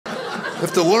You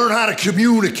have to learn how to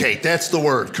communicate. That's the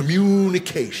word,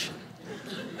 communication.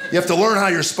 You have to learn how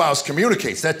your spouse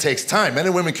communicates. That takes time. Men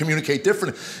and women communicate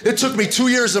differently. It took me 2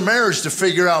 years of marriage to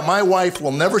figure out my wife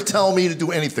will never tell me to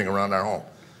do anything around our home.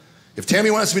 If Tammy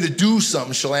wants me to do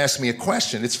something, she'll ask me a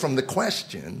question. It's from the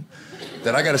question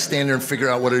that I got to stand there and figure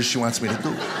out what it is she wants me to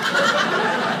do.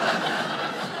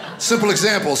 Simple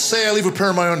example, say I leave a pair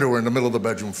of my underwear in the middle of the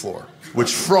bedroom floor,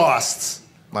 which frosts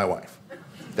my wife.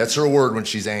 That's her word when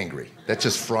she's angry. That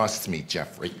just frosts me,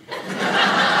 Jeffrey.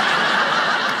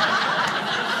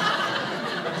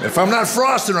 If I'm not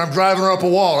frosting her, I'm driving her up a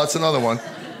wall. That's another one.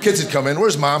 Kids would come in.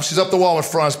 Where's Mom? She's up the wall with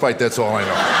frostbite. That's all I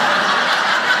know.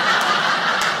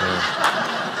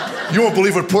 You won't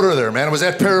believe what put her there, man. It was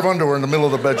that pair of underwear in the middle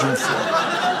of the bedroom floor.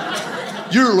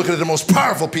 You're looking at the most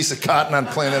powerful piece of cotton on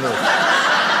planet Earth.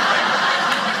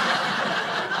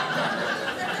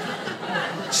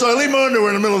 So I leave my underwear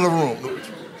in the middle of the room.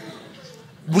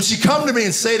 Would she come to me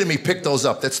and say to me, pick those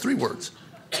up? That's 3 words.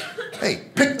 Hey,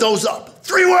 pick those up.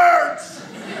 3 words!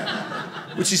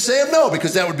 Would she say them? No,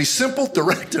 because that would be simple,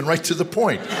 direct, and right to the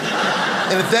point.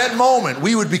 And at that moment,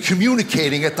 we would be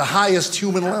communicating at the highest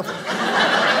human level.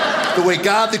 The way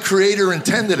God the Creator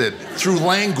intended it, through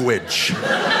language.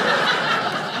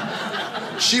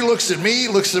 She looks at me,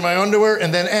 looks at my underwear,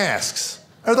 and then asks,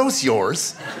 are those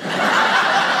yours?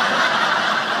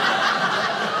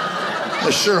 I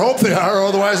sure hope they are,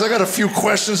 otherwise I got a few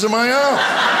questions of my own.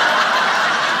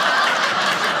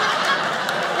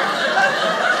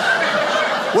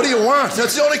 What do you want?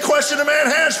 That's the only question a man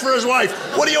has for his wife.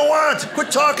 What do you want? Quit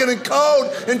talking in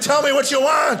code and tell me what you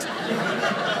want.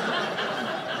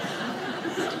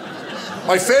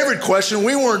 My favorite question,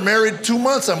 we weren't married 2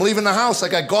 months. I'm leaving the house. I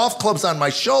got golf clubs on my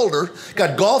shoulder,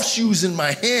 got golf shoes in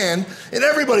my hand, and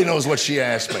everybody knows what she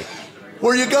asked me.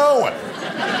 Where are you going?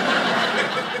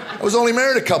 I was only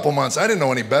married a couple months. I didn't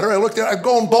know any better. I looked at, I'm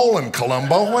going bowling,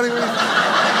 Columbo. What do you mean?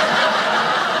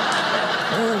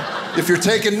 If you're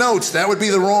taking notes, that would be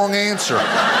the wrong answer.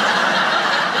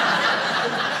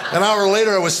 An hour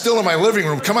later, I was still in my living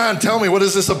room. Come on, tell me, what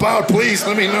is this about? Please,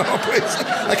 let me know, please.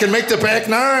 I can make the back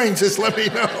 9, just let me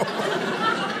know.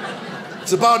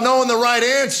 It's about knowing the right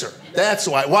answer. That's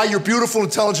why your beautiful,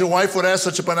 intelligent wife would ask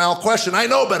such a banal question. I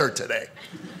know better today.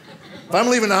 If I'm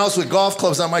leaving the house with golf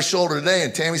clubs on my shoulder today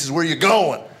and Tammy says, where are you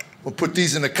going? We'll put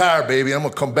these in the car, baby. I'm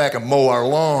going to come back and mow our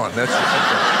lawn. That's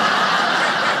yeah.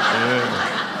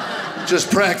 Just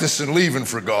practicing leaving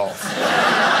for golf.